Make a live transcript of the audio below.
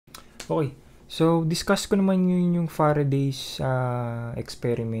Okay. So, discuss ko naman yung Faradays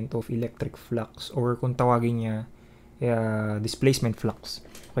experiment of electric flux or kung tawagin niya displacement flux.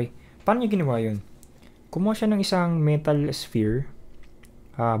 Okay. Paano niya ginawa yun? Kumuha siya ng isang metal sphere,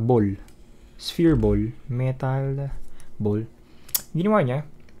 ball. Sphere ball, metal ball. Ginawa niya,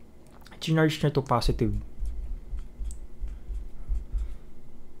 charge niya to positive.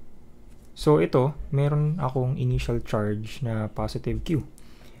 So, ito, meron akong initial charge na positive Q.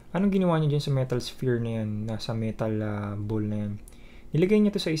 Anong ginawa niya dyan sa metal sphere na yan, nasa metal ball na yan? Nilagay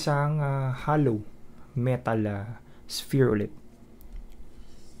niya to sa isang hollow metal sphere ulit.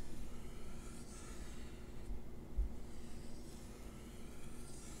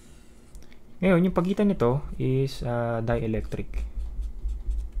 Ngayon, yung pagitan nito is dielectric.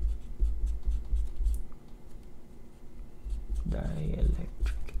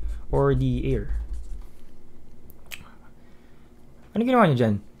 Dielectric. Or the air. Ano ginawa niya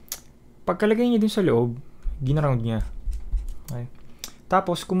dyan? Pagkalagay niya dun sa loob, ginaround niya. Okay.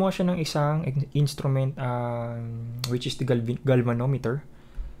 Tapos, kumuha siya ng isang instrument which is the galvanometer.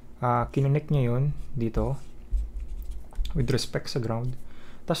 Kinonect niya yun dito with respect sa ground.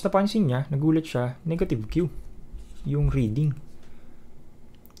 Tapos napansin niya, nagulat siya, negative Q yung reading.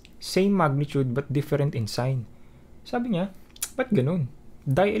 Same magnitude but different in sign. Sabi niya, ba't ganun?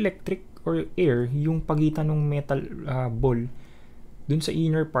 Dielectric or air yung pagitan ng metal ball dun sa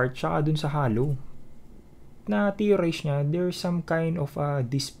inner part tsaka dun sa hollow. Na theorize niya, there's some kind of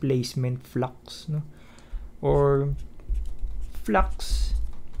displacement flux, no? Or flux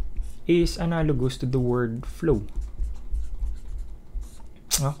is analogous to the word flow.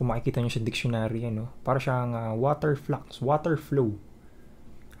 Kung makikita nyo sa dictionary, para siyang water flux, water flow,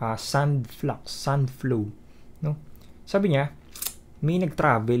 sand flux, sand flow, no? Sabi niya, may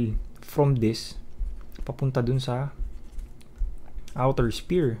nag-travel from this papunta dun sa outer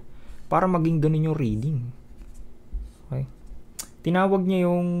sphere para maging ganun yung reading. Okay? Tinawag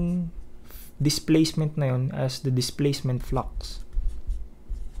niya yung displacement na yun as the displacement flux.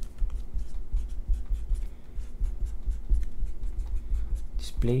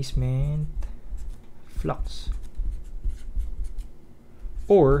 Displacement flux.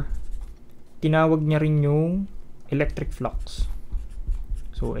 Or tinawag niya rin yung electric flux.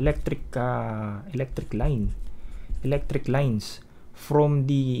 So electric lines from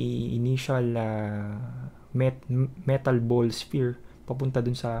the initial metal ball sphere papunta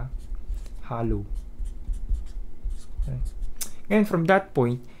dun sa hollow. Okay. And from that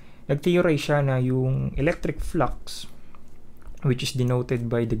point, nag-theorize siya na yung electric flux, which is denoted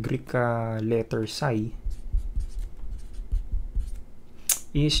by the Greek letter psi,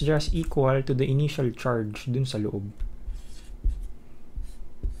 is just equal to the initial charge dun sa loob.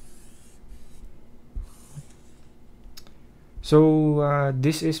 So,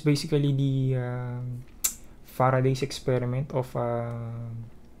 this is basically the Faraday's experiment of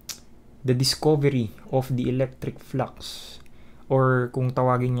the discovery of the electric flux, or kung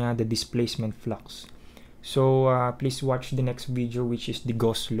tawagin niya, the displacement flux. So, please watch the next video, which is the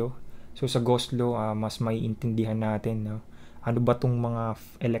Gauss law. So, sa Gauss law, mas may intindihan natin, no? Ano ba tong mga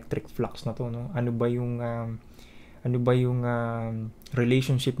electric flux na to, no? Ano ba yung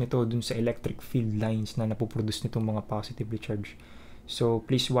relationship nito dun sa electric field lines na napoproduce nitong mga positively charged. So,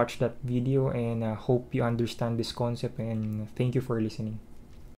 please watch that video and hope you understand this concept, and thank you for listening.